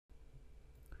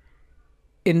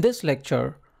In this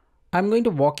lecture, I'm going to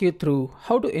walk you through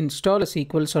how to install a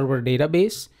SQL Server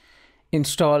database,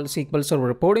 install SQL Server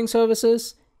reporting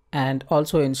services, and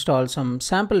also install some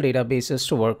sample databases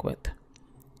to work with.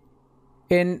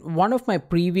 In one of my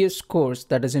previous course,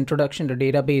 that is Introduction to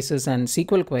Databases and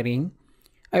SQL Querying,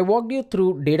 I walked you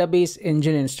through Database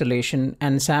Engine installation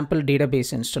and sample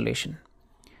database installation.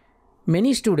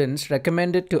 Many students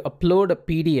recommended to upload a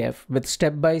PDF with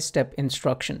step-by-step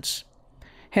instructions.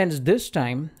 Hence, this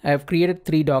time I have created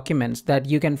 3 documents that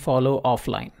you can follow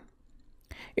offline.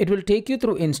 It will take you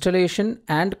through installation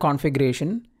and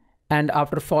configuration, and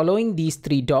after following these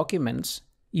 3 documents,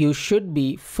 you should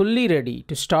be fully ready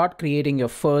to start creating your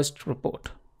first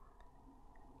report.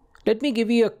 Let me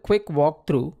give you a quick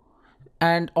walkthrough,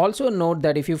 and also note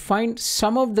that if you find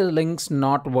some of the links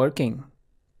not working,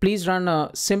 please run a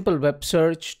simple web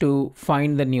search to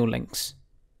find the new links.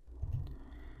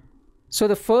 So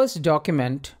the first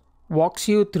document walks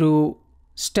you through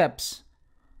steps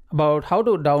about how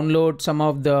to download some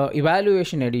of the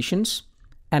evaluation editions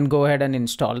and go ahead and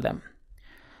install them.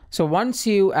 So once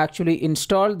you actually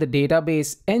install the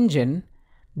database engine,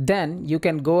 then you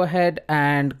can go ahead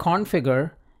and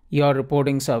configure your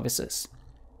reporting services.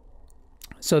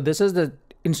 So this is the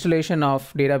installation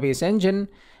of database engine,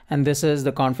 and this is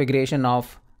the configuration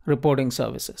of reporting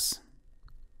services.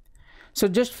 So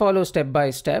just follow step by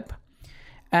step.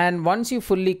 And once you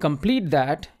fully complete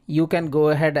that, you can go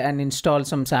ahead and install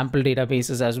some sample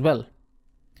databases as well.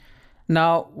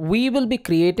 Now, we will be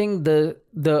creating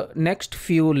the next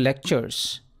few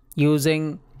lectures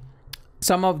using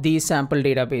some of these sample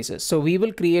databases. So we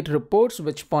will create reports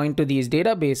which point to these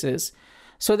databases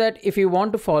so that if you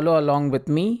want to follow along with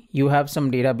me, you have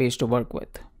some database to work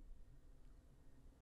with.